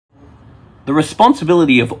The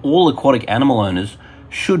responsibility of all aquatic animal owners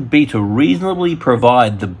should be to reasonably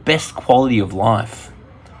provide the best quality of life.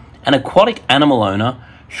 An aquatic animal owner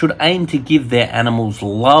should aim to give their animals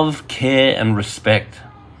love, care, and respect.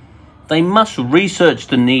 They must research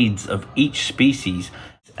the needs of each species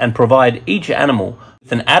and provide each animal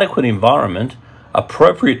with an adequate environment,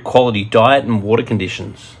 appropriate quality diet and water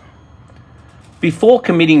conditions. Before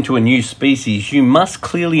committing to a new species, you must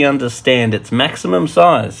clearly understand its maximum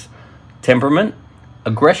size, temperament,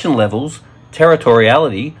 aggression levels,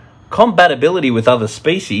 territoriality, compatibility with other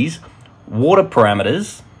species, water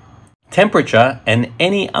parameters, temperature, and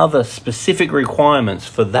any other specific requirements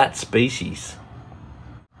for that species.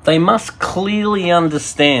 They must clearly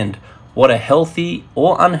understand what a healthy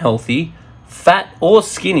or unhealthy, fat or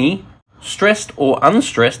skinny, stressed or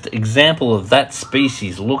unstressed example of that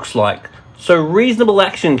species looks like, so reasonable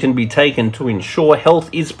action can be taken to ensure health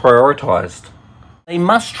is prioritized. They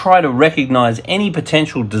must try to recognize any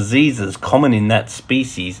potential diseases common in that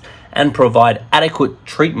species and provide adequate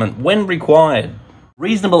treatment when required.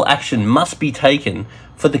 Reasonable action must be taken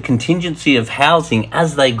for the contingency of housing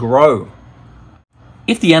as they grow.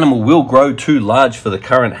 If the animal will grow too large for the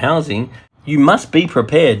current housing, you must be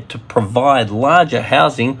prepared to provide larger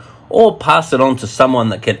housing or pass it on to someone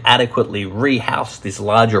that can adequately rehouse this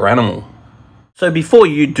larger animal. So before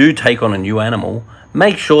you do take on a new animal,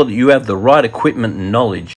 make sure that you have the right equipment and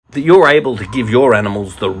knowledge, that you're able to give your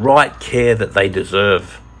animals the right care that they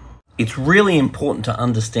deserve. It's really important to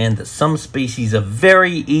understand that some species are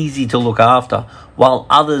very easy to look after, while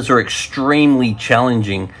others are extremely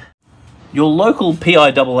challenging. Your local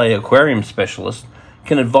PIAA aquarium specialist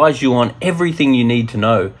can advise you on everything you need to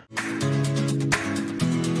know